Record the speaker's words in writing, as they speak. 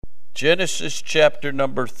Genesis chapter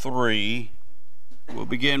number 3. We'll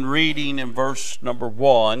begin reading in verse number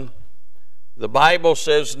 1. The Bible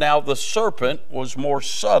says, "Now the serpent was more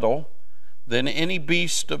subtle than any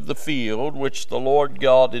beast of the field which the Lord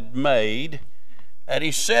God had made. And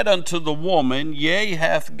he said unto the woman, Yea,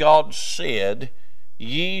 hath God said,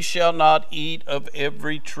 Ye shall not eat of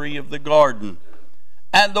every tree of the garden.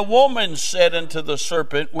 And the woman said unto the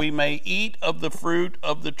serpent, We may eat of the fruit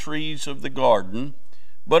of the trees of the garden,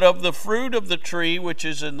 but of the fruit of the tree which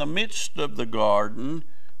is in the midst of the garden,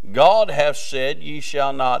 God hath said, Ye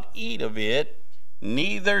shall not eat of it,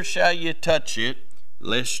 neither shall ye touch it,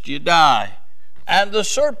 lest ye die. And the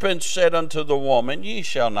serpent said unto the woman, Ye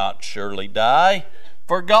shall not surely die,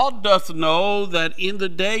 for God doth know that in the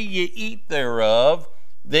day ye eat thereof,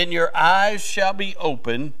 then your eyes shall be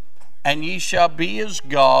opened, and ye shall be as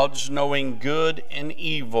gods, knowing good and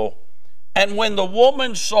evil. And when the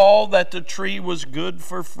woman saw that the tree was good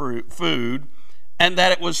for food, and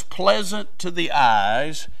that it was pleasant to the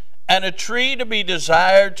eyes, and a tree to be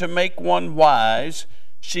desired to make one wise,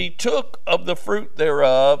 she took of the fruit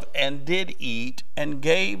thereof, and did eat, and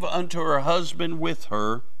gave unto her husband with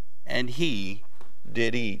her, and he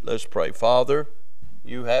did eat." Let's pray. Father,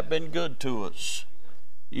 you have been good to us.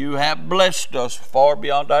 You have blessed us far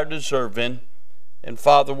beyond our deserving. And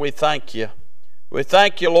Father, we thank you. We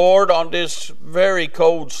thank you, Lord, on this very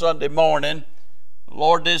cold Sunday morning.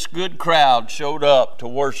 Lord, this good crowd showed up to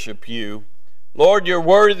worship you. Lord, you're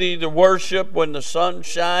worthy to worship when the sun's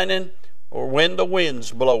shining or when the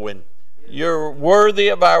wind's blowing. You're worthy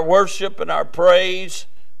of our worship and our praise.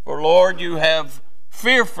 For, Lord, you have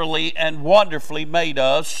fearfully and wonderfully made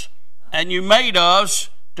us, and you made us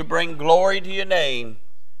to bring glory to your name.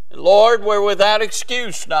 And Lord, we're without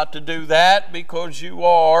excuse not to do that, because you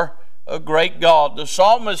are a great God. The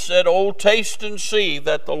psalmist said, "Oh, taste and see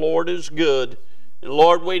that the Lord is good." And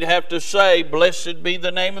Lord, we'd have to say, "Blessed be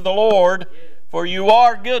the name of the Lord, for you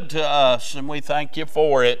are good to us," and we thank you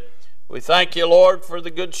for it. We thank you, Lord, for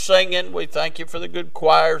the good singing. We thank you for the good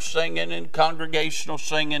choir singing and congregational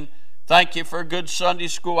singing. Thank you for a good Sunday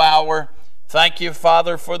school hour. Thank you,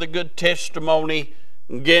 Father, for the good testimony.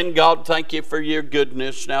 Again, God, thank you for your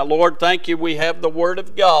goodness. Now, Lord, thank you we have the Word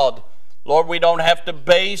of God. Lord, we don't have to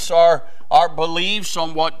base our beliefs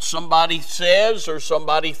on what somebody says or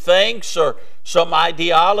somebody thinks or some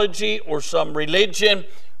ideology or some religion.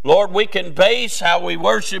 Lord, we can base how we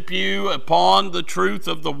worship you upon the truth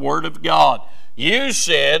of the Word of God. You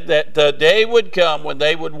said that the day would come when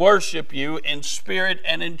they would worship you in spirit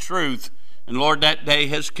and in truth. And Lord, that day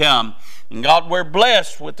has come. And God, we're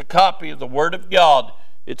blessed with the copy of the Word of God.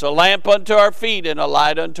 It's a lamp unto our feet and a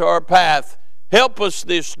light unto our path. Help us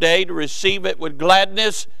this day to receive it with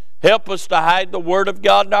gladness. Help us to hide the Word of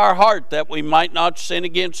God in our heart, that we might not sin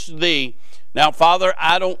against thee. Now, Father,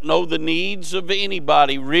 I don't know the needs of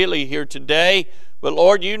anybody really here today, but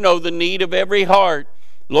Lord, you know the need of every heart.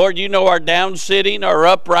 Lord, you know our downsitting, our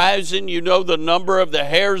uprising. You know the number of the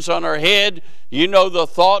hairs on our head. You know the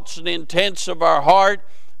thoughts and intents of our heart.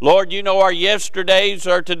 Lord, you know our yesterdays,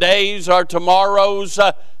 our todays, our tomorrows.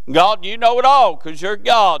 God, you know it all, because you're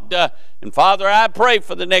God. And Father, I pray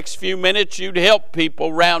for the next few minutes you'd help people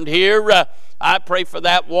around here. I pray for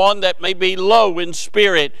that one that may be low in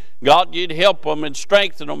spirit. God, you'd help them and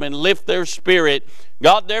strengthen them and lift their spirit.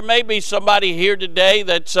 God, there may be somebody here today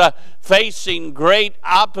that's facing great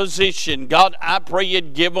opposition. God, I pray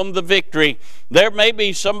you'd give them the victory. There may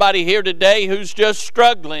be somebody here today who's just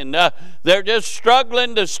struggling. They're just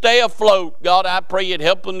struggling to stay afloat. God, I pray you'd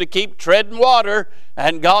help them to keep treading water.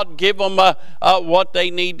 And God, give them what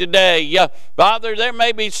they need today. Father, there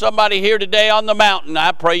may be somebody here today on the mountain.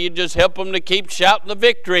 I pray you just help them to keep shouting the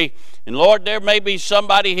victory. And Lord, there may be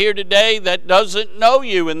somebody here today that doesn't know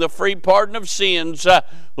you in the free pardon of sins.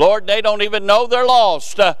 Lord, they don't even know they're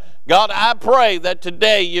lost. God, I pray that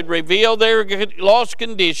today you'd reveal their lost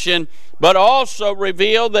condition, but also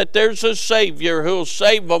reveal that there's a Savior who'll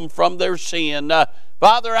save them from their sin.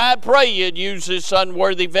 Father, I pray you'd use this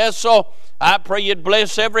unworthy vessel. I pray you'd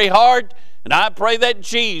bless every heart, and I pray that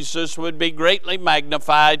Jesus would be greatly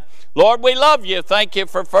magnified. Lord, we love you. Thank you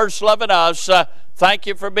for first loving us. Thank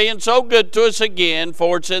you for being so good to us again,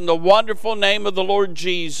 for it's in the wonderful name of the Lord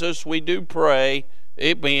Jesus we do pray.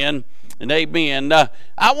 Amen and amen.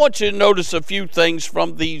 I want you to notice a few things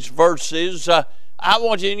from these verses. I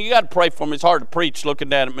want you got to pray for me. It's hard to preach looking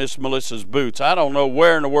down at Miss Melissa's boots. I don't know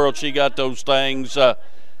where in the world she got those things.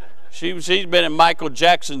 She's been in Michael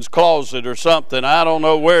Jackson's closet or something. I don't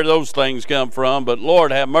know where those things come from, but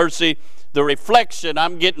Lord have mercy. The reflection,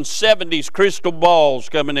 I'm getting 70s crystal balls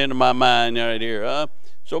coming into my mind right here.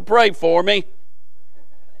 So pray for me.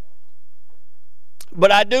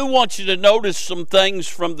 But I do want you to notice some things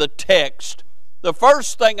from the text. The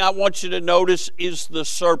first thing I want you to notice is the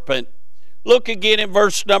serpent. Look again in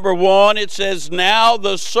verse number 1. It says, "Now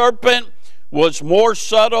the serpent was more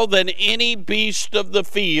subtle than any beast of the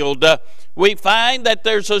field." We find that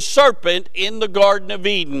there's a serpent in the Garden of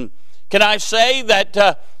Eden. Can I say that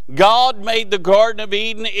God made the Garden of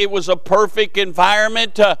Eden? It was a perfect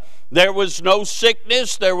environment. There was no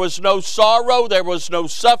sickness, there was no sorrow, there was no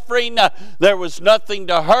suffering, there was nothing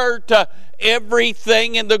to hurt.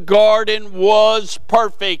 Everything in the garden was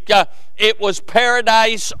perfect. It was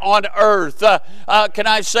paradise on earth. Can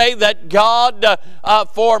I say that God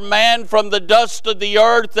formed man from the dust of the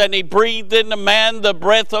earth, and He breathed into man the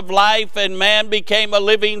breath of life, and man became a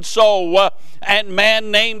living soul. And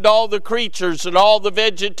man named all the creatures and all the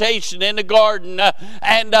vegetation in the garden.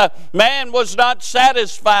 And man was not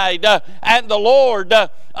satisfied. And the Lord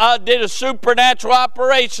did a supernatural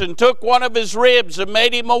operation, took one of his ribs and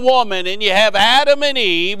made him a woman. And you have Adam and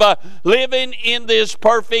Eve living in this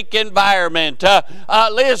perfect environment.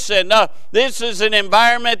 Listen, this is an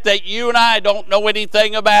environment that you and I don't know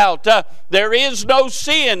anything about. There is no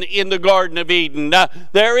sin in the Garden of Eden.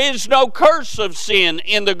 There is no curse of sin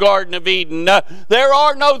in the Garden of Eden. There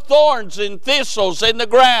are no thorns and thistles in the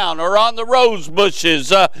ground or on the rose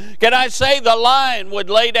bushes. Can I say the lion would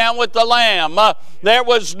lay down with the lamb? There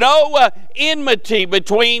was no enmity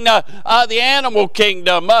between the animal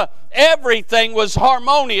kingdom. Everything was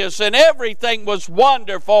harmonious and everything was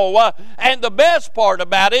wonderful. And the best part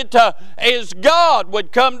about it is God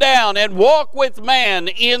would come down and walk with man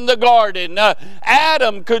in the garden.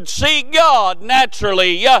 Adam could see God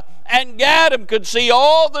naturally. And Adam could see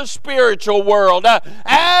all the spiritual world.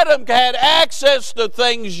 Adam had access to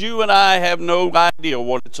things you and I have no idea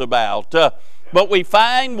what it's about. But we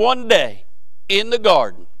find one day in the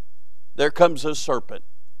garden, there comes a serpent.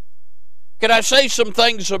 Can I say some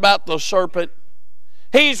things about the serpent?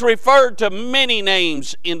 He's referred to many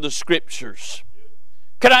names in the Scriptures.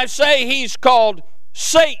 Can I say he's called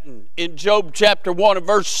Satan in Job chapter 1 and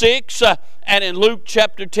verse 6 and in Luke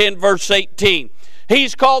chapter 10 verse 18.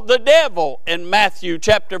 He's called the devil in Matthew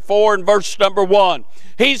chapter 4 and verse number 1.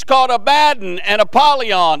 He's called Abaddon and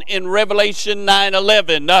Apollyon in Revelation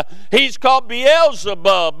 9:11. He's called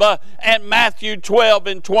Beelzebub in Matthew 12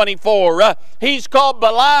 and 24. He's called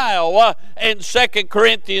Belial in 2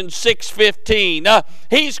 Corinthians 6:15.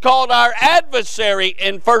 He's called our adversary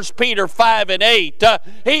in 1 Peter 5 and 8.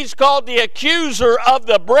 He's called the accuser of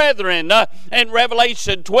the brethren in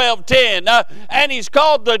Revelation 12:10. And he's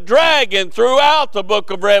called the dragon throughout the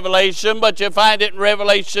book of Revelation, but you find it in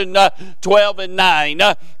Revelation 12 and 9.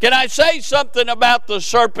 Can I say something about the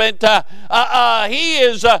serpent? He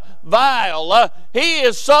is vile. He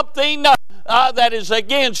is something that is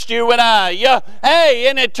against you and I. Hey,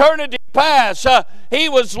 in eternity past, he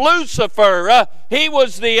was Lucifer. He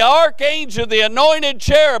was the archangel, the anointed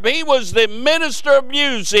cherub. He was the minister of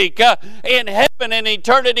music in heaven in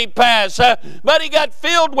eternity past. But he got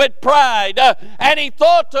filled with pride, and he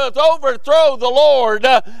thought to overthrow the Lord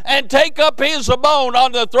and take up his abode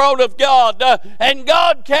on the throne of God. And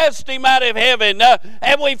God cast him out of heaven.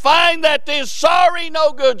 And we find that this sorry,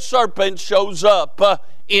 no good serpent shows up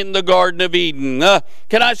in the Garden of Eden.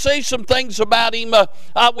 Can I say some things about him?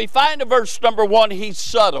 We find in verse number 1, he's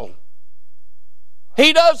subtle.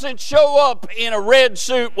 He doesn't show up in a red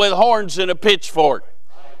suit with horns and a pitchfork.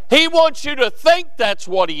 He wants you to think that's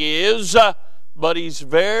what he is, but he's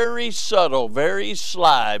very subtle, very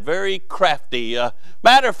sly, very crafty.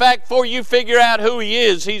 Matter of fact, before you figure out who he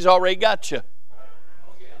is, he's already got you.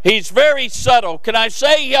 He's very subtle. Can I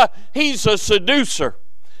say he's a seducer?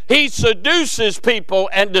 He seduces people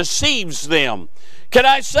and deceives them. Can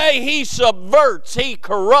I say he subverts, he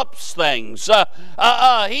corrupts things.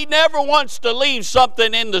 He never wants to leave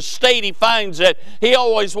something in the state he finds it. He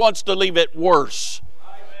always wants to leave it worse.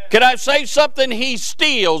 Can I say something? He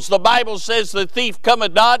steals. The Bible says the thief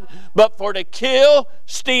cometh not but for to kill,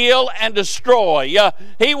 steal, and destroy.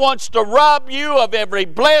 He wants to rob you of every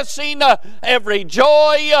blessing, every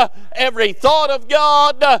joy, every thought of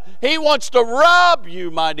God. He wants to rob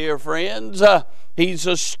you, my dear friends. He's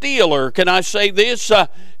a stealer. Can I say this?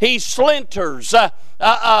 He slinters.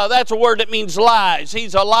 That's a word that means lies.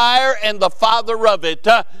 He's a liar and the father of it.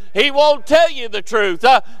 He won't tell you the truth.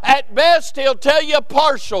 At best, he'll tell you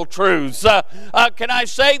partial truths. Can I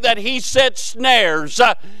say that he sets snares?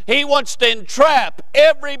 He wants to entrap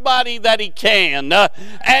everybody that he can.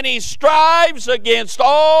 And he strives against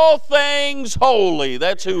all things holy.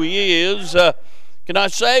 That's who he is. Can I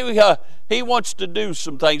say he wants to do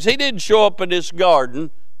some things. He didn't show up in this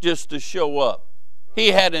garden just to show up.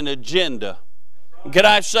 He had an agenda. Can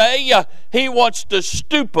I say, he wants to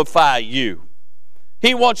stupefy you.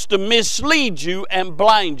 He wants to mislead you and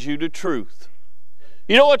blind you to truth.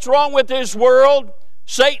 You know what's wrong with this world?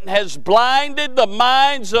 Satan has blinded the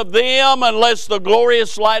minds of them unless the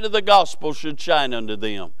glorious light of the gospel should shine unto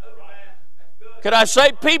them. Can I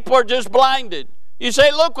say, people are just blinded. You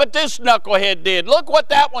say, look what this knucklehead did. Look what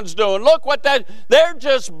that one's doing. Look what that... They're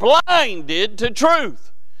just blinded to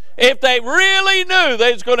truth. If they really knew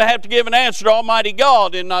they was going to have to give an answer to Almighty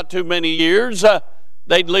God in not too many years,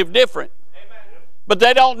 they'd live different. But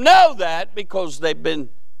they don't know that because they've been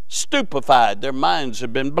stupefied. Their minds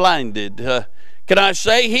have been blinded. Can I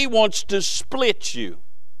say, he wants to split you.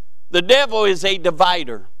 The devil is a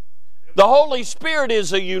divider. The Holy Spirit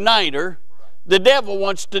is a uniter. The devil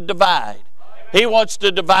wants to divide. He wants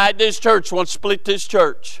to divide this church, wants to split this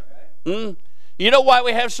church. You know why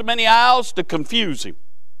we have so many aisles? To confuse him.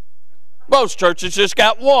 Most churches just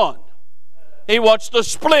got one. He wants to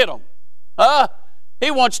split them. He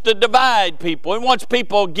wants to divide people. He wants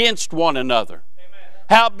people against one another.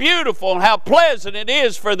 How beautiful and how pleasant it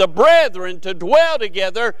is for the brethren to dwell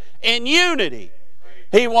together in unity.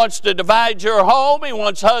 He wants to divide your home. He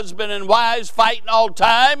wants husband and wives fighting all the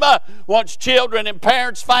time. Wants children and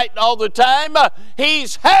parents fighting all the time.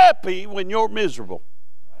 He's happy when you're miserable.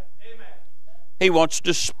 He wants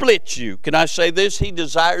to split you. Can I say this? He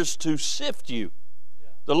desires to sift you.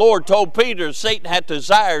 The Lord told Peter, Satan hath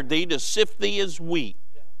desired thee to sift thee as wheat.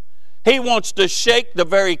 He wants to shake the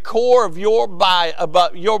very core of your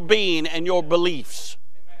being and your beliefs.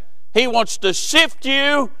 He wants to sift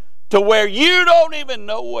you to where you don't even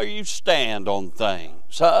know where you stand on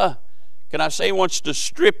things. Can I say, he wants to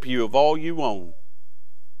strip you of all you own.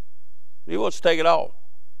 He wants to take it all.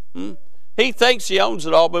 He thinks he owns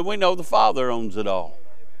it all, but we know the Father owns it all.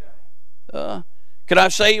 Can I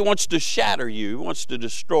say, he wants to shatter you. He wants to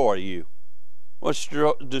destroy you. He wants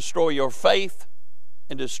to destroy your faith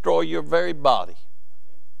and destroy your very body.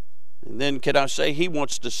 And then can I say, he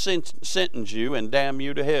wants to sentence you and damn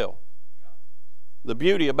you to hell. The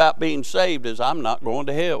beauty about being saved is I'm not going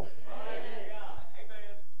to hell.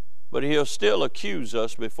 But he'll still accuse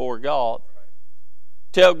us before God.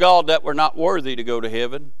 Tell God that we're not worthy to go to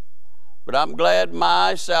heaven. But I'm glad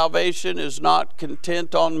my salvation is not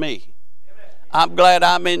content on me. I'm glad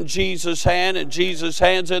I'm in Jesus' hand and Jesus'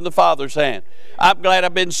 hand's in the Father's hand. I'm glad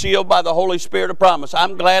I've been sealed by the Holy Spirit of promise.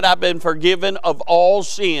 I'm glad I've been forgiven of all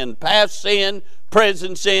sin, past sin,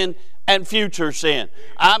 present sin, and future sin.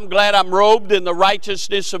 I'm glad I'm robed in the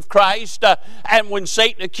righteousness of Christ. And when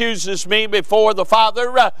Satan accuses me before the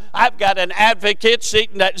Father, I've got an advocate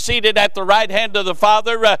seated at the right hand of the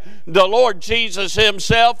Father, the Lord Jesus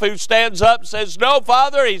himself, who stands up and says, no,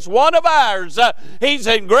 Father, he's one of ours. He's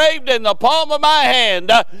engraved in the palm of my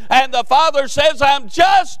hand. And the Father says, I'm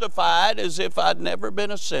justified as if I'd never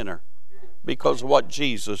been a sinner because of what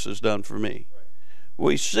Jesus has done for me.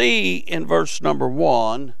 We see in verse number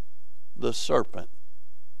 1, the serpent.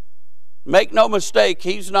 Make no mistake,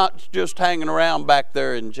 he's not just hanging around back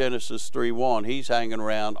there in Genesis 3:1. He's hanging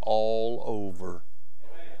around all over.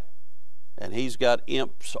 And he's got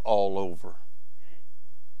imps all over.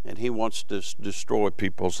 And he wants to destroy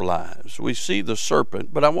people's lives. We see the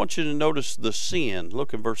serpent, but I want you to notice the sin.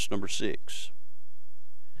 Look in verse number 6.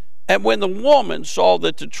 And when the woman saw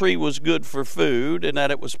that the tree was good for food, and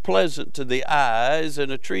that it was pleasant to the eyes,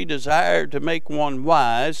 and a tree desired to make one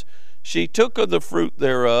wise, she took of the fruit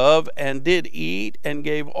thereof, and did eat, and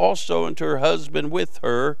gave also unto her husband with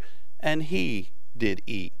her, and he did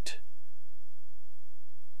eat.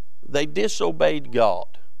 They disobeyed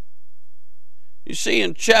God. You see,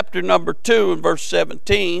 in chapter number 2, in verse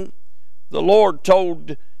 17, the Lord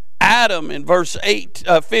told Adam in verse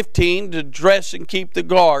 15 to dress and keep the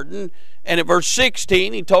garden. And in verse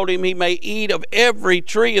 16, he told him he may eat of every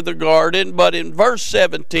tree of the garden. But in verse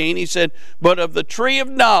 17, he said, but of the tree of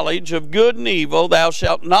knowledge of good and evil thou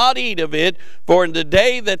shalt not eat of it, for in the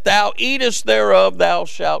day that thou eatest thereof thou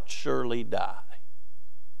shalt surely die.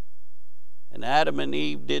 And Adam and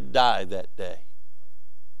Eve did die that day,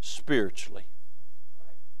 spiritually,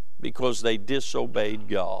 because they disobeyed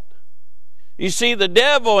God. You see, the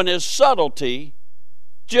devil in his subtlety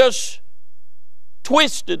just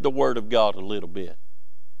twisted the Word of God a little bit.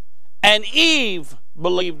 And Eve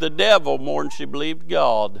believed the devil more than she believed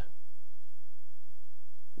God.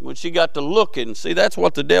 When she got to looking, see, that's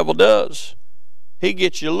what the devil does. He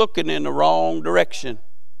gets you looking in the wrong direction.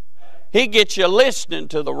 He gets you listening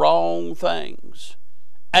to the wrong things.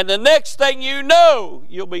 And the next thing you know,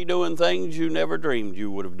 you'll be doing things you never dreamed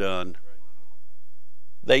you would have done.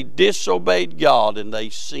 They disobeyed God and they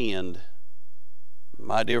sinned.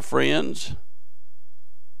 My dear friends,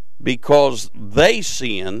 because they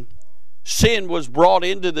sinned, sin was brought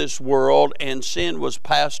into this world, and sin was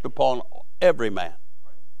passed upon every man.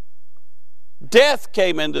 Death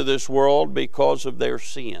came into this world because of their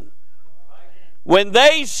sin. When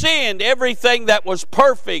they sinned, everything that was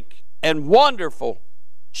perfect and wonderful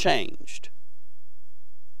changed.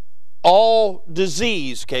 All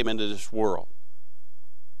disease came into this world.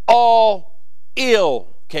 All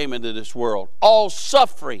ill came into this world. All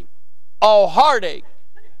suffering, all heartache,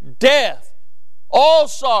 death, all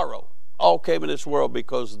sorrow, all came into this world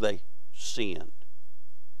because they sinned.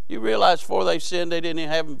 You realize before they sinned, they didn't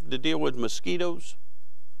even have to deal with mosquitoes?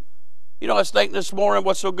 You know, I was thinking this morning,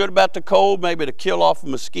 what's so good about the cold? Maybe to kill off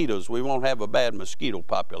mosquitoes. We won't have a bad mosquito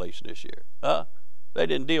population this year. Huh? They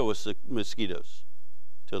didn't deal with the mosquitoes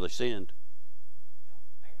till they sinned.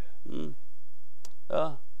 The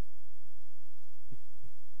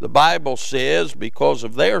Bible says, because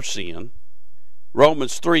of their sin,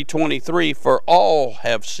 Romans 3:23, for all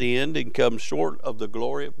have sinned and come short of the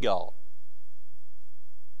glory of God.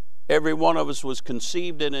 Every one of us was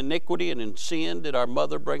conceived in iniquity, and in sin did our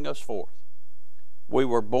mother bring us forth. We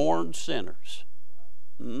were born sinners.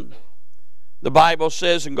 The Bible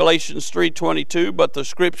says in Galatians 3:22, but the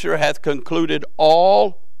Scripture hath concluded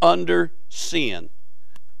all under sin,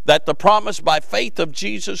 that the promise by faith of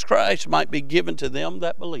Jesus Christ might be given to them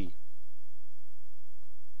that believe.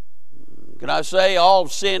 Can I say all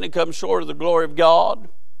sin and come short of the glory of God?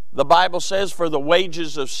 The Bible says, for the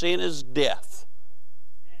wages of sin is death.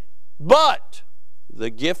 But the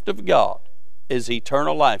gift of God is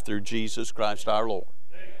eternal life through Jesus Christ our Lord.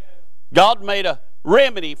 God made a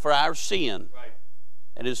remedy for our sin,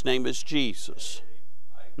 and His name is Jesus.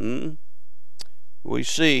 We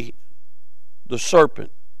see the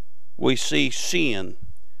serpent. We see sin.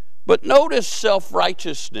 But notice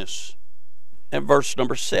self-righteousness in verse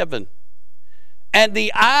number 7. And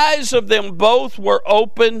the eyes of them both were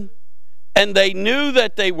open, and they knew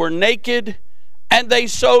that they were naked, and they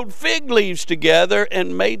sewed fig leaves together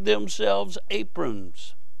and made themselves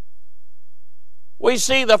aprons. We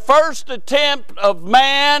see the first attempt of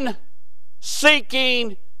man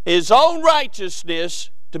seeking his own righteousness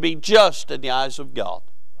to be just in the eyes of God.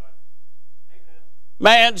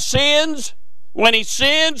 Man sins. When he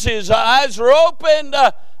sins, his eyes are opened,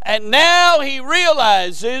 and now he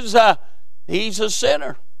realizes he's a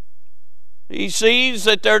sinner. He sees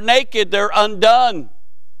that they're naked, they're undone.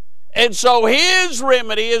 And so his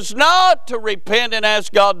remedy is not to repent and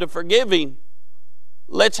ask God to forgive him.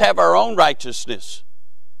 Let's have our own righteousness.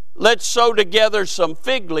 Let's sew together some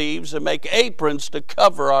fig leaves and make aprons to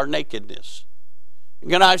cover our nakedness.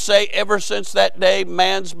 Can I say, ever since that day,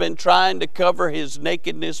 man's been trying to cover his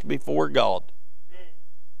nakedness before God.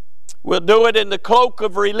 We'll do it in the cloak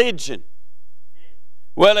of religion.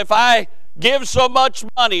 Well, if I give so much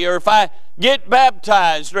money, or if I get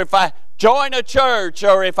baptized, or if I join a church,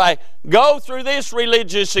 or if I go through this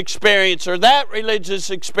religious experience or that religious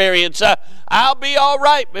experience, I'll be all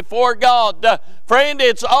right before God. Friend,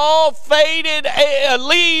 it's all faded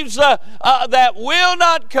leaves that will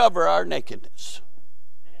not cover our nakedness.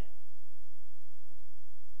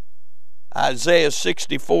 Isaiah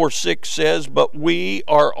 64:6 says, but we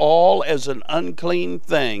are all as an unclean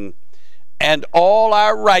thing, and all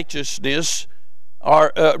our righteousnesses are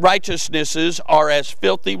as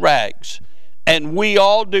filthy rags. And we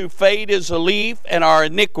all do fade as a leaf, and our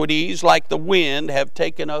iniquities, like the wind, have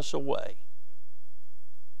taken us away.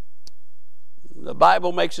 The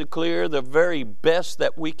Bible makes it clear the very best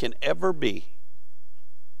that we can ever be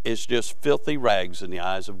is just filthy rags in the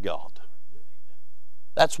eyes of God.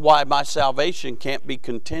 That's why my salvation can't be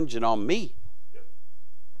contingent on me.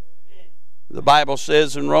 The Bible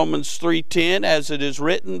says in Romans 3:10, as it is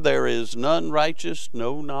written, there is none righteous,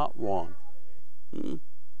 no, not one.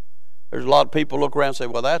 There's a lot of people look around and say,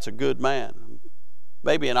 well, that's a good man.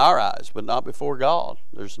 Maybe in our eyes, but not before God.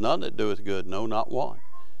 There's none that doeth good, no, not one.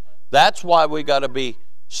 That's why we got to be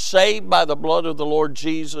saved by the blood of the Lord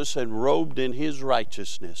Jesus and robed in His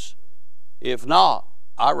righteousness. If not,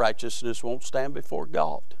 our righteousness won't stand before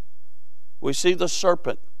God. We see the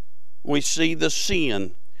serpent. We see the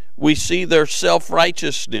sin. We see their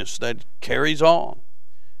self-righteousness that carries on.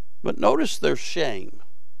 But notice their shame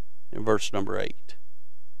in verse number 8.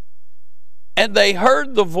 And they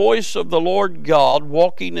heard the voice of the Lord God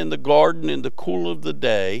walking in the garden in the cool of the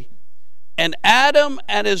day. And Adam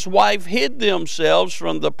and his wife hid themselves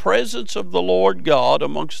from the presence of the Lord God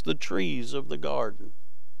amongst the trees of the garden.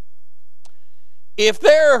 If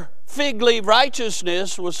their fig leaf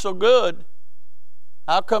righteousness was so good,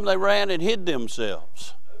 how come they ran and hid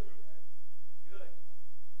themselves?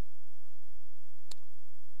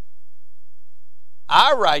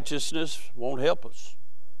 Our righteousness won't help us.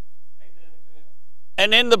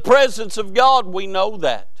 And in the presence of God, we know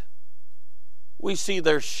that. We see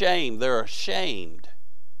their shame. They're ashamed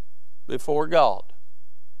before God.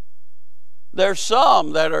 There's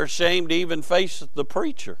some that are ashamed to even face the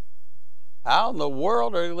preacher. How in the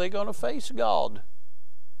world are they going to face God?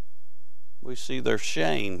 We see their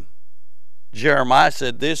shame. Jeremiah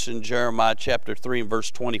said this in Jeremiah chapter 3 and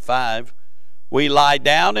verse 25. We lie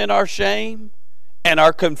down in our shame, and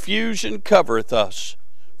our confusion covereth us.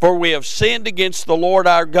 For we have sinned against the Lord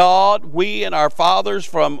our God, we and our fathers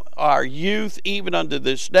from our youth even unto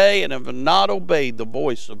this day, and have not obeyed the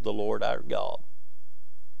voice of the Lord our God.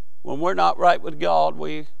 When we're not right with God,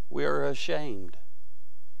 we are ashamed.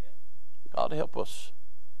 God help us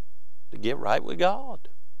to get right with God.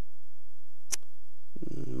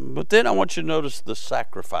 But then I want you to notice the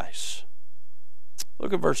sacrifice.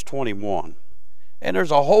 Look at verse 21. And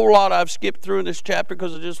there's a whole lot I've skipped through in this chapter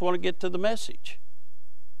because I just want to get to the message.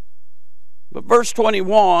 But verse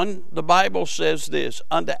 21, the Bible says this,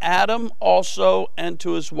 unto Adam also and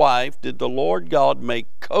to his wife did the Lord God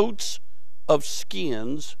make coats of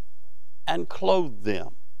skins and clothe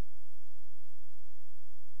them.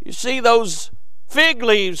 You see, those fig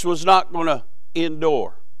leaves was not going to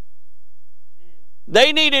endure.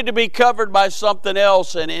 They needed to be covered by something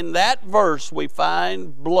else, and in that verse we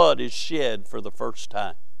find blood is shed for the first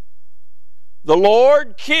time. The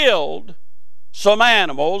Lord killed some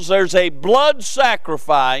animals. There's a blood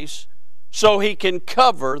sacrifice so He can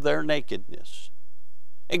cover their nakedness.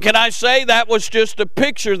 And can I say that was just a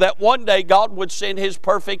picture that one day God would send His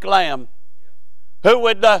perfect Lamb who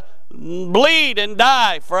would bleed and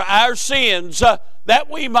die for our sins, that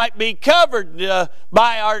we might be covered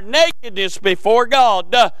by our nakedness before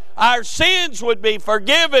God. Our sins would be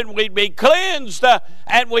forgiven, we'd be cleansed,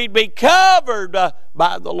 and we'd be covered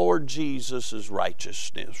by the Lord Jesus'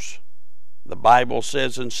 righteousness. The Bible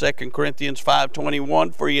says in 2 Corinthians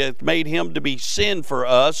 5:21, for He hath made Him to be sin for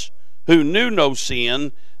us, who knew no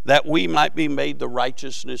sin, that we might be made the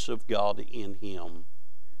righteousness of God in Him.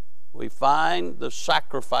 We find the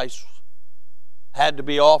sacrifice had to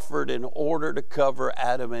be offered in order to cover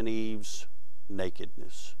Adam and Eve's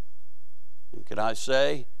nakedness. And can I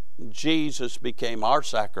say, Jesus became our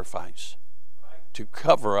sacrifice to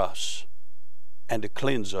cover us and to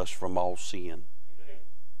cleanse us from all sin.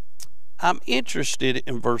 I'm interested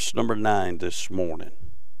in verse number 9 this morning.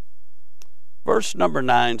 Verse number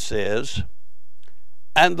 9 says,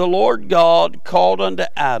 and the Lord God called unto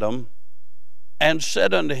Adam and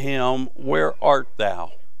said unto him, where art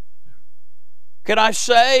thou? Can I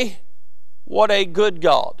say, what a good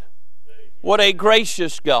God, what a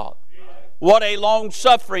gracious God, what a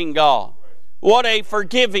long-suffering God, what a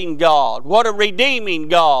forgiving God, what a redeeming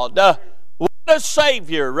God, what a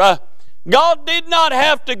Savior. God did not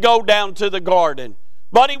have to go down to the garden,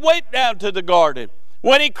 but He went down to the garden.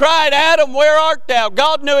 When He cried, Adam, where art thou?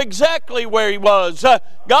 God knew exactly where he was.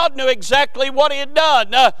 God knew exactly what he had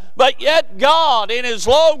done. But yet God, in His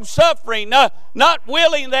long suffering, not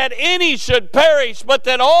willing that any should perish, but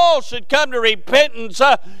that all should come to repentance,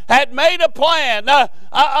 had made a plan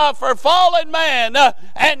for fallen man.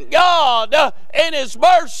 And God, in His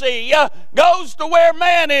mercy, goes to where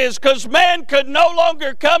man is, because man could no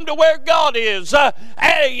longer come to where God is.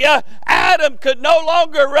 Adam could no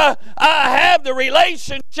longer have the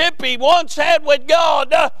relationship he once had with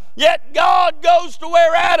God. Yet God goes to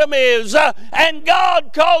where Adam is, and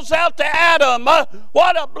God calls out to Adam.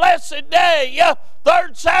 What a blessed day.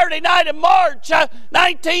 Third Saturday night in March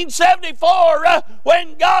 1974,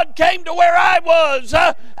 when God came to where I was,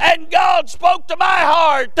 and God spoke to my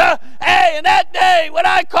heart. And that day when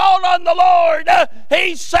I called on the Lord,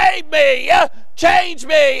 He saved me, changed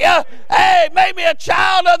me, made me a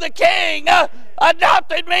child of the King,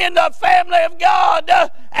 adopted me in the family of God,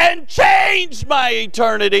 and changed my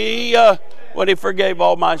eternity when He forgave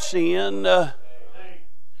all my sin.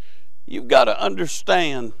 You've got to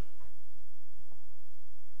understand,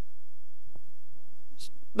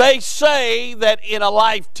 they say that in a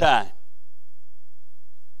lifetime,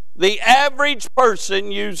 the average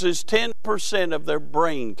person uses 10% of their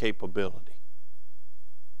brain capability.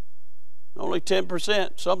 Only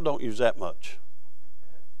 10%. Some don't use that much.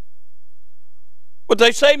 But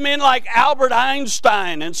they say men like Albert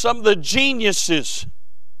Einstein and some of the geniuses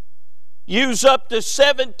use up to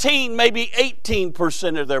 17, maybe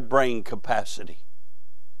 18% of their brain capacity.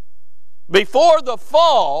 Before the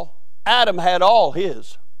fall, Adam had all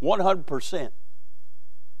his, 100%.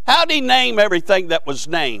 How did he name everything that was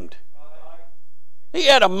named? He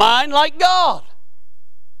had a mind like God.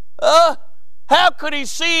 How could he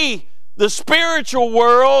see the spiritual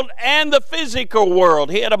world and the physical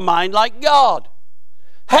world. He had a mind like God.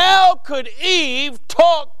 How could Eve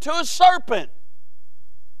talk to a serpent?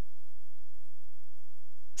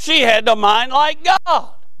 She had a mind like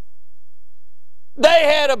God. They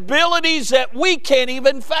had abilities that we can't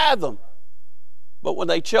even fathom. But when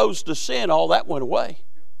they chose to sin, all that went away.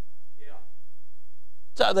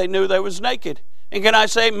 That's how they knew they was naked. And can I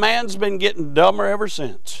say, man's been getting dumber ever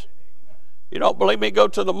since. You don't believe me? Go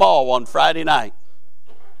to the mall on Friday night.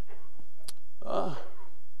 But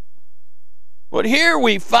here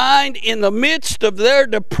we find in the midst of their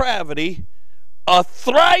depravity, a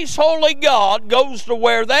thrice holy God goes to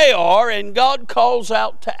where they are, and God calls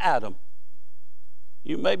out to Adam.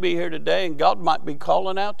 You may be here today, and God might be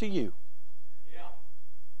calling out to you.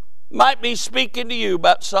 Might be speaking to you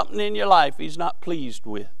about something in your life He's not pleased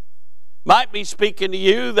with. Might be speaking to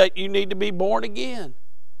you that you need to be born again.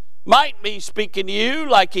 Might be speaking to you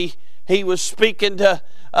like he was speaking to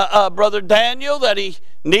Brother Daniel, that he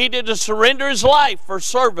needed to surrender his life for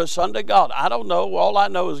service unto God. I don't know. All I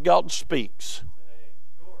know is God speaks.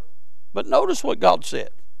 But notice what God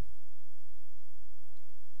said.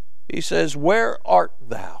 He says, "Where art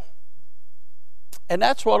thou?" And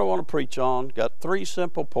that's what I want to preach on. Got 3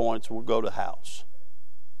 simple points. We'll go to house.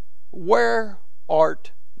 Where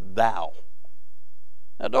art thou?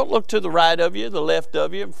 Now don't look to the right of you, the left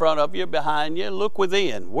of you, in front of you, behind you. Look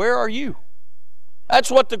within. Where are you? That's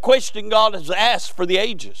what the question God has asked for the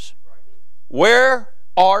ages. Where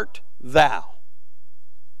art thou?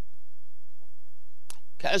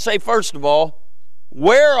 Can I say, first of all,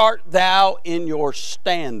 where art thou in your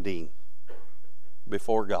standing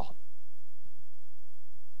before God?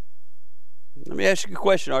 Let me ask you a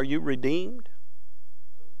question. Are you redeemed?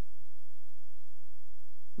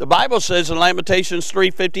 The Bible says in Lamentations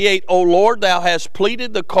 3:58, "O Lord, thou hast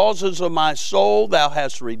pleaded the causes of my soul. Thou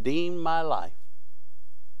hast redeemed my life."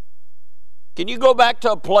 Can you go back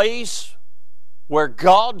to a place where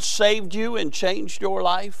God saved you and changed your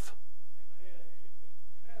life?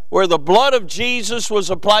 Where the blood of Jesus was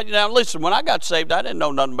applied. Now listen, when I got saved, I didn't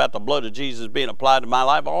know nothing about the blood of Jesus being applied to my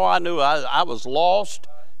life. All I knew, I was lost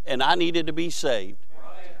and I needed to be saved.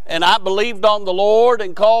 And I believed on the Lord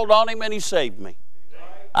and called on Him, and He saved me.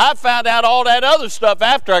 I found out all that other stuff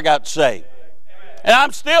after I got saved. And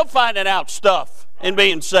I'm still finding out stuff in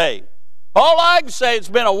being saved. All I can say, it's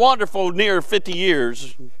been a wonderful near 50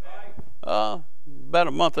 years. About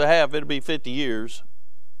a month and a half, it'll be 50 years.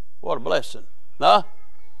 What a blessing. Huh?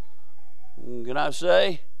 Can I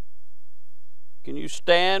say, can you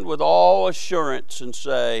stand with all assurance and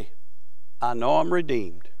say, I know I'm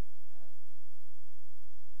redeemed?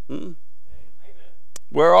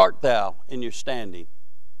 Where art thou in your standing?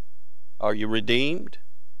 Are you redeemed?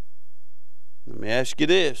 Let me ask you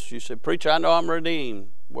this. You said, "Preacher, I know I'm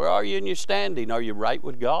redeemed." Where are you in your standing? Are you right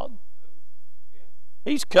with God?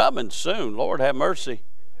 He's coming soon. Lord have mercy.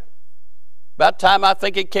 About time I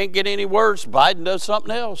think it can't get any worse. Biden does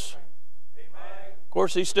something else. Of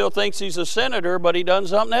course, he still thinks he's a senator, but he done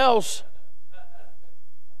something else.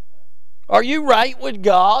 Are you right with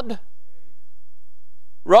God?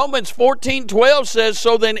 Romans 14:12 says,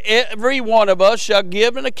 "So then every one of us shall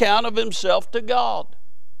give an account of himself to God."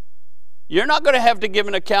 You're not going to have to give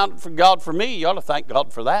an account for God for me. You ought to thank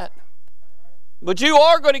God for that. But you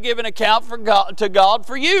are going to give an account to God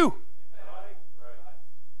for you.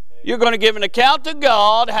 You're going to give an account to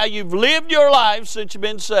God how you've lived your life since you've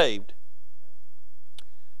been saved.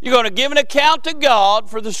 You're going to give an account to God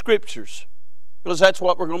for the Scriptures, because that's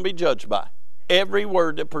what we're going to be judged by. Every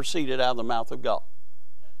word that proceeded out of the mouth of God.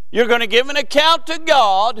 You're going to give an account to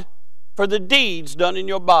God for the deeds done in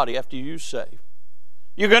your body after you're saved.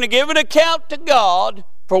 You're going to give an account to God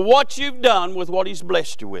for what you've done with what He's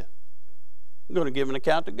blessed you with. You're going to give an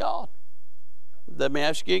account to God. Let me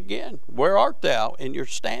ask you again. Where art thou in your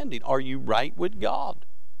standing? Are you right with God?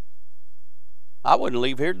 I wouldn't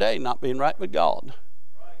leave here today not being right with God.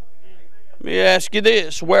 Let me ask you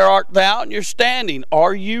this. Where art thou in your standing?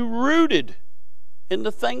 Are you rooted in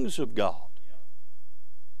the things of God?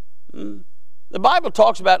 The Bible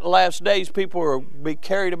talks about in the last days people will be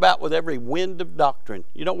carried about with every wind of doctrine.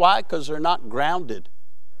 You know why? Because they're not grounded.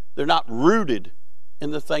 They're not rooted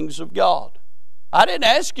in the things of God. I didn't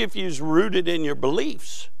ask you if you was rooted in your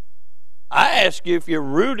beliefs. I asked you if you're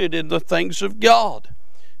rooted in the things of God.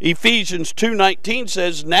 Ephesians 2:19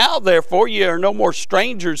 says, "Now therefore ye are no more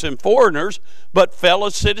strangers and foreigners, but fellow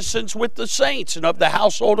citizens with the saints and of the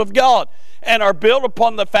household of God, and are built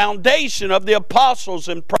upon the foundation of the apostles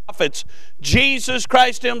and prophets, Jesus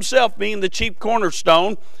Christ himself being the chief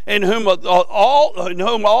cornerstone, in whom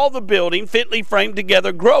all the building fitly framed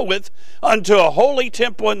together groweth unto a holy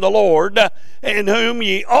temple in the Lord, in whom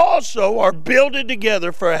ye also are builded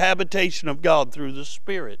together for a habitation of God through the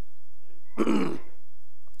Spirit."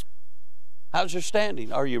 How's your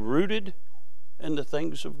standing? Are you rooted in the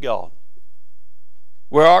things of God?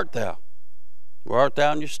 Where art thou? Where art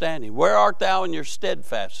thou in your standing? Where art thou in your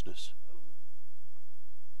steadfastness?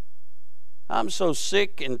 I'm so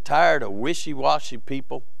sick and tired of wishy-washy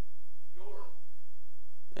people.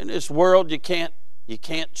 In this world, you can't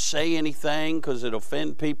say anything because it'll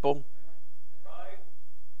offend people.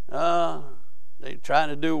 They're trying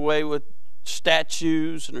to do away with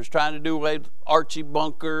statues, and they're trying to do away with Archie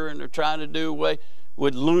Bunker, and they're trying to do away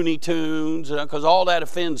with Looney Tunes, because all that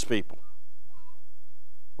offends people.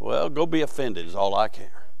 Well, go be offended is all I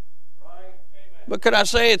care. But can I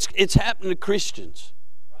say it's happening to Christians?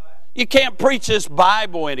 You can't preach this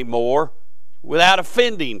Bible anymore without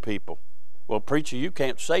offending people. Well, preacher, you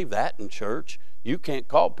can't say that in church. You can't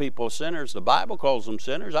call people sinners. The Bible calls them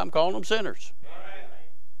sinners. I'm calling them sinners.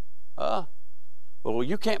 Well,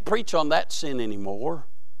 you can't preach on that sin anymore.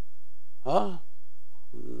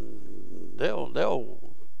 They'll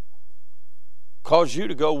cause you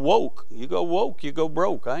to go woke. You go woke, you go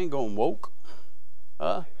broke. I ain't going woke.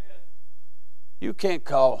 You can't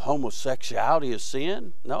call homosexuality a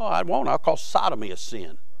sin. No, I won't. I'll call sodomy a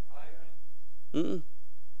sin.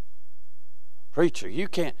 Preacher, you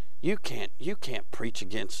can't preach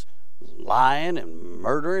against lying and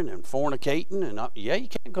murdering and fornicating, and you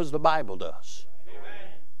can't, because the Bible does.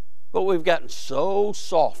 But we've gotten so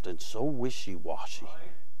soft and so wishy-washy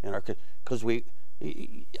in our, because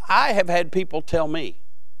I have had people tell me,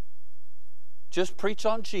 just preach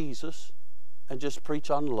on Jesus and just preach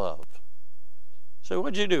on love. So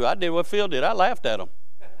what'd you do? I did what Phil did. I laughed at them.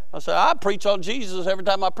 I said, I preach on Jesus every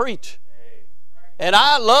time I preach. And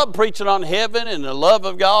I love preaching on heaven and the love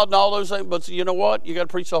of God and all those things, but you know what? You got to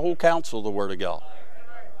preach the whole counsel of the Word of God.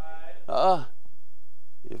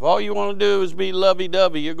 If all you want to do is be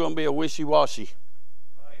lovey-dovey, you're going to be a wishy-washy.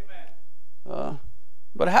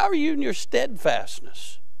 But how are you in your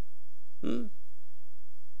steadfastness?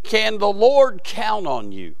 Can the Lord count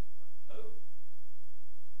on you?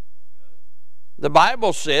 The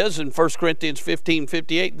Bible says in 1 Corinthians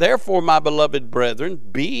 15:58, "Therefore, my beloved brethren,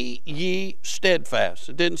 be ye steadfast."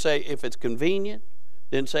 It didn't say if it's convenient.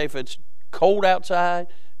 Didn't say if it's cold outside.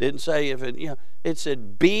 Didn't say if it, it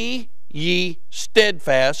said, "Be ye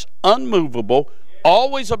steadfast, unmovable,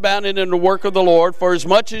 always abounding in the work of the Lord, for as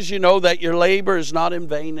much as you know that your labor is not in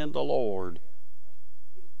vain in the Lord."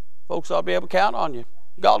 Folks ought to be able to count on you.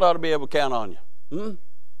 God ought to be able to count on you.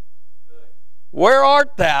 Where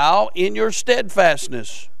art thou in your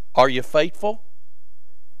steadfastness? Are you faithful?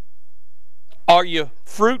 Are you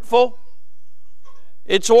fruitful?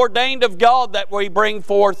 It's ordained of God that we bring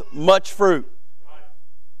forth much fruit.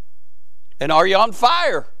 And are you on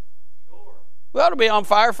fire? We ought to be on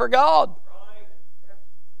fire for God.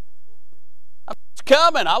 It's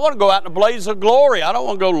coming. I want to go out in a blaze of glory. I don't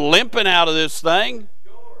want to go limping out of this thing.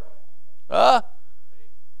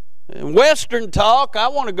 In Western talk, I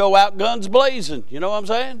want to go out guns blazing. You know what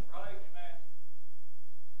I'm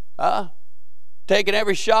saying? Taking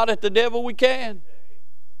every shot at the devil we can.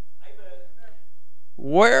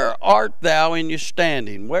 Where art thou in your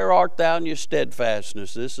standing? Where art thou in your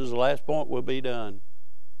steadfastness? This is the last point, we'll be done.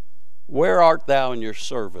 Where art thou in your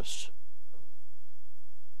service?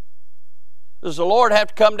 Does the Lord have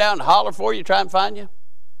to come down and holler for you, try and find you?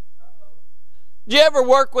 Do you ever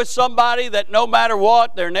work with somebody that no matter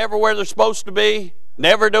what, they're never where they're supposed to be,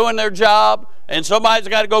 never doing their job, and somebody's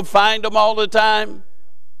got to go find them all the time?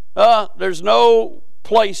 There's no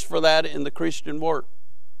place for that in the Christian work.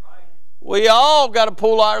 We all got to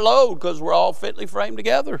pull our load because we're all fitly framed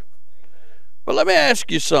together. But let me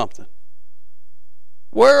ask you something.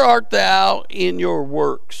 Where art thou in your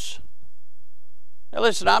works? Now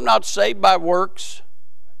listen, I'm not saved by works.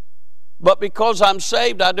 But because I'm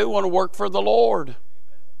saved, I do want to work for the Lord.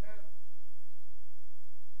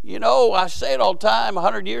 You know, I say it all the time,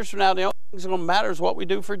 100 years from now, the only thing that's going to matter is what we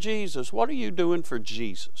do for Jesus. What are you doing for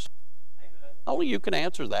Jesus? Only you can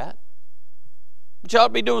answer that. But you ought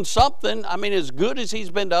to be doing something. I mean, as good as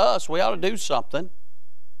He's been to us, we ought to do something.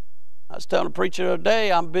 I was telling a preacher the other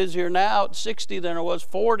day, I'm busier now at 60 than I was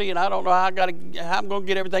 40, and I don't know how I'm going to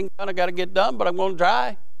get everything done I got to get done, but I'm going to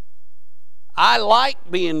try. I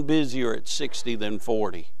like being busier at 60 than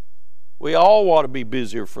 40. We all want to be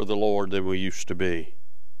busier for the Lord than we used to be.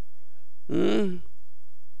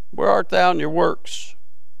 Where art thou in your works?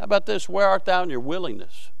 How about this? Where art thou in your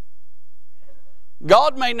willingness?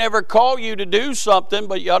 God may never call you to do something,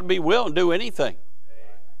 but you ought to be willing to do anything.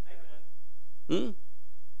 You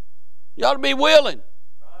ought to be willing.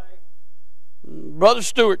 Brother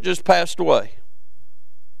Stewart just passed away.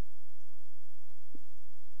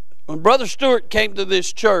 When Brother Stewart came to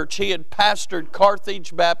this church, he had pastored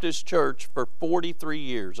Carthage Baptist Church for 43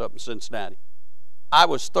 years up in Cincinnati. I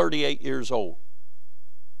was 38 years old.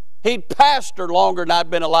 He'd pastored longer than I'd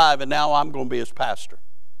been alive, and now I'm going to be his pastor.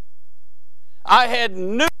 I had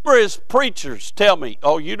numerous preachers tell me,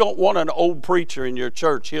 oh, you don't want an old preacher in your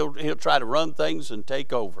church. He'll try to run things and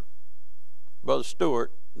take over. Brother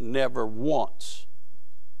Stewart never once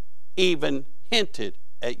even hinted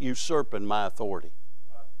at usurping my authority.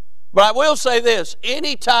 But I will say this,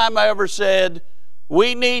 anytime I ever said,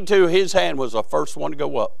 we need to, his hand was the first one to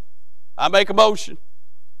go up. I make a motion.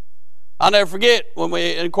 I'll never forget when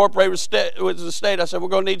we incorporated with the state, I said, we're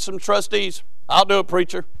going to need some trustees. I'll do it,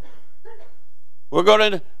 preacher. We're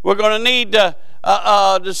going to need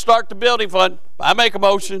to start the building fund. I make a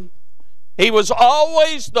motion. He was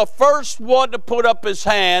always the first one to put up his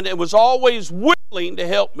hand and was always willing to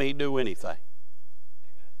help me do anything.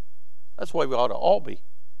 That's the way we ought to all be.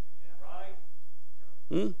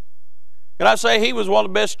 Can I say he was one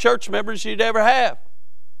of the best church members you'd ever have?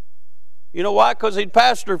 You know why? Because he'd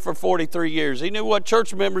pastored for 43 years. He knew what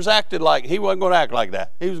church members acted like. He wasn't going to act like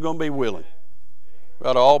that. He was going to be willing. We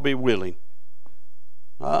ought to all be willing.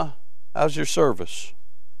 How's your service?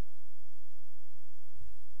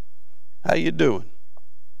 How you doing?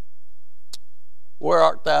 Where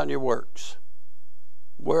art thou in your works?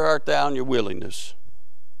 Where art thou in your willingness?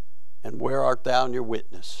 And where art thou in your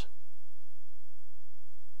witness?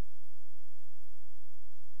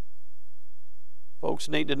 Folks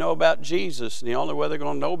need to know about Jesus, and the only way they're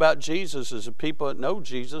going to know about Jesus is the people that know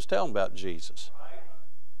Jesus tell them about Jesus.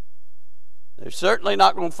 They're certainly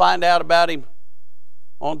not going to find out about him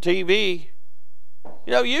on TV.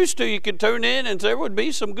 You know, used to you could tune in and there would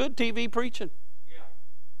be some good TV preaching.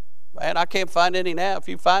 Man, I can't find any now. If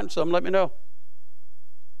you find some, let me know.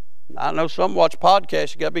 I know some watch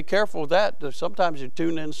podcasts. You got to be careful with that. Sometimes you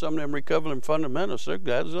tune in some of them recovering fundamentalists.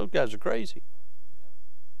 Those guys are crazy.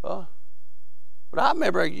 But I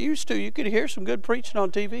remember used to, you could hear some good preaching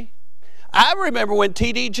on TV. I remember when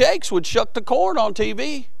T.D. Jakes would shuck the corn on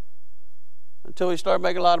TV until he started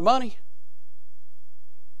making a lot of money.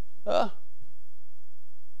 I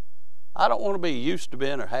don't want to be used to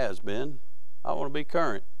been or has been. I want to be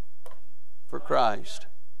current for Christ.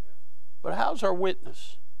 But how's our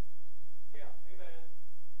witness?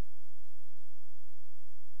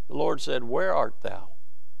 The Lord said, where art thou?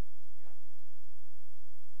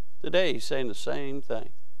 Today he's saying the same thing.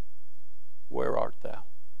 Where art thou?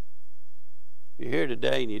 You're here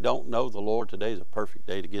today and you don't know the Lord. Today is a perfect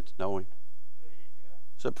day to get to know him.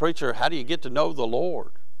 So, preacher, how do you get to know the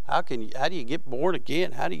Lord? How do you get born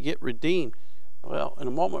again? How do you get redeemed? Well, in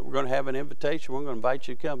a moment we're going to have an invitation. We're going to invite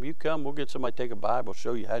you to come. You come, we'll get somebody to take a Bible,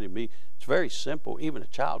 show you how to be. It's very simple. Even a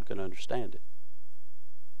child can understand it.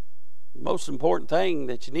 The most important thing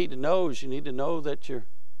that you need to know is you need to know that you're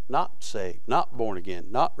not saved, not born again,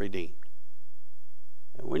 not redeemed.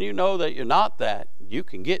 And when you know that you're not that, you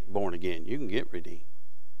can get born again. You can get redeemed.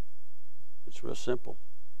 It's real simple.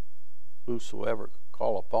 Whosoever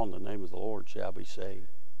call upon the name of the Lord shall be saved.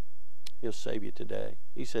 He'll save you today.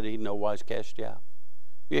 He said he'd no wise cast you out.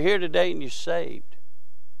 You're here today and you're saved.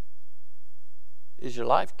 Is your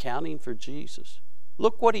life counting for Jesus?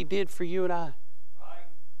 Look what he did for you and I.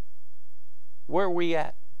 Where are we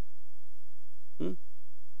at?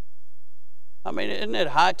 I mean, isn't it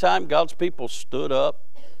high time God's people stood up,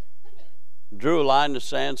 drew a line in the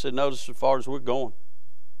sand, and said, notice as far as we're going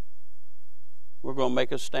to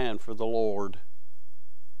make a stand for the Lord.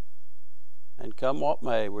 And come what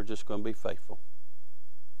may, we're just going to be faithful.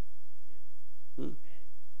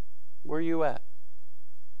 Where are you at?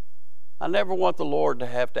 I never want the Lord to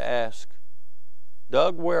have to ask,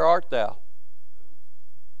 Doug, where art thou?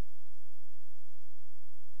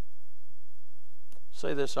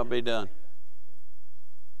 Say this, I'll be done.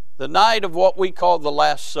 The night of what we call the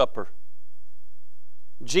Last Supper,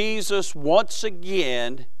 Jesus once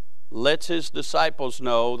again lets his disciples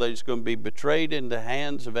know that he's going to be betrayed in the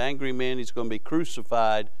hands of angry men. He's going to be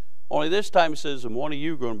crucified. Only this time he says, and one of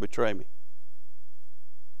you are going to betray me.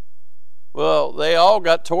 Well, they all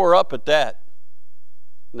got tore up at that.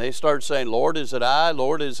 And they started saying, Lord, is it I?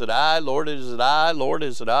 Lord, is it I? Lord, is it I? Lord,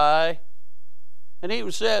 is it I? And he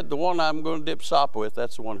even said, the one I'm going to dip sop with,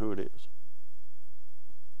 that's the one who it is.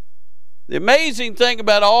 The amazing thing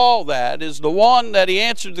about all that is the one that he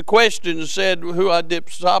answered the question and said, who I dip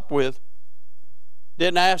sop with,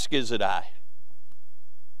 didn't ask, is it I?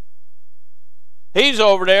 He's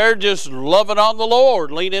over there just loving on the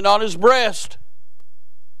Lord, leaning on his breast.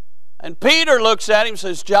 And Peter looks at him and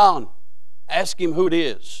says, John, ask him who it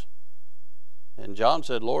is. And John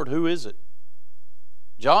said, Lord, who is it?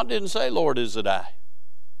 John didn't say, Lord, is it I?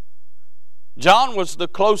 John was the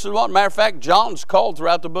closest one. Matter of fact, John's called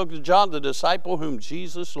throughout the book of John the disciple whom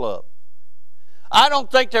Jesus loved. I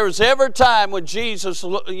don't think there was ever a time when Jesus,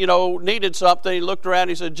 needed something. He looked around and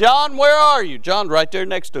he said, John, where are you? John's right there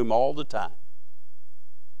next to him all the time.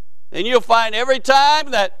 And you'll find every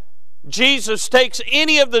time that Jesus takes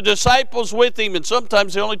any of the disciples with him, and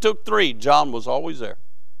sometimes he only took 3, John was always there.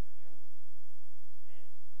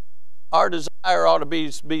 Our desire ought to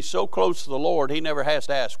be so close to the Lord, he never has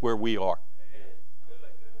to ask where we are.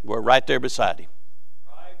 We're right there beside him.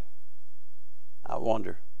 I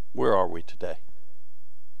wonder, where are we today?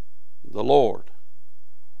 The Lord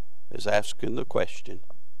is asking the question,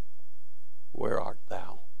 where art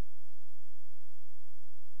thou?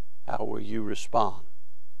 How will you respond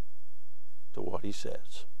to what he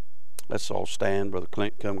says? Let's all stand. Brother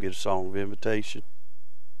Clint, come get a song of invitation.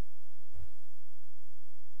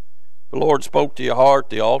 The Lord spoke to your heart.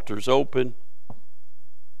 The altar's open.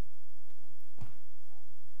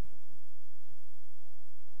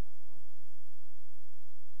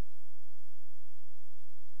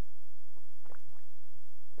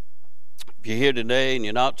 If you're here today and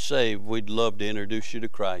you're not saved, we'd love to introduce you to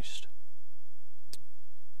Christ.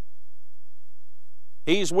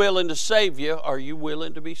 He's willing to save you. Are you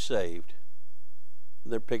willing to be saved?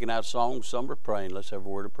 They're picking out songs. Some are praying. Let's have a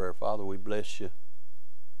word of prayer. Father, we bless you.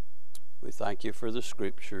 We thank you for the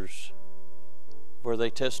Scriptures, for they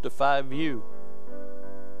testify of you.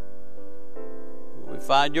 We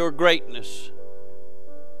find your greatness,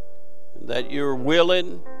 and that you're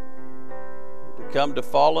willing to come to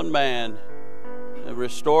fallen man and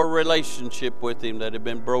restore a relationship with him that had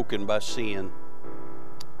been broken by sin.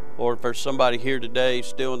 Lord, if there's somebody here today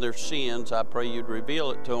still in their sins, I pray you'd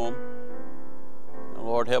reveal it to them. And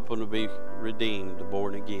Lord, help them to be redeemed,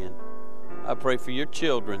 born again. I pray for your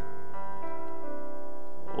children.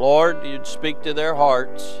 Lord, you'd speak to their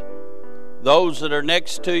hearts. Those that are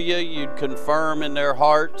next to you, you'd confirm in their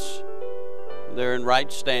hearts they're in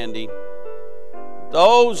right standing.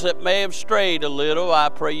 Those that may have strayed a little, I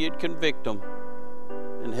pray you'd convict them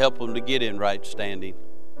and help them to get in right standing.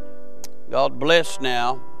 God bless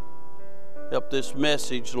now. Help this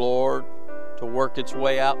message, Lord, to work its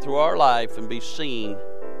way out through our life and be seen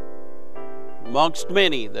amongst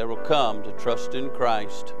many that will come to trust in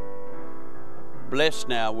Christ. Bless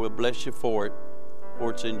now. We'll bless you for it.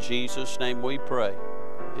 For it's in Jesus' name we pray.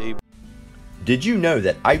 Amen. Did you know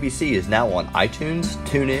that IBC is now on iTunes,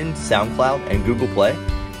 TuneIn, SoundCloud, and Google Play?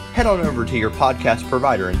 Head on over to your podcast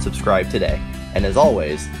provider and subscribe today. And as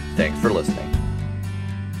always, thanks for listening.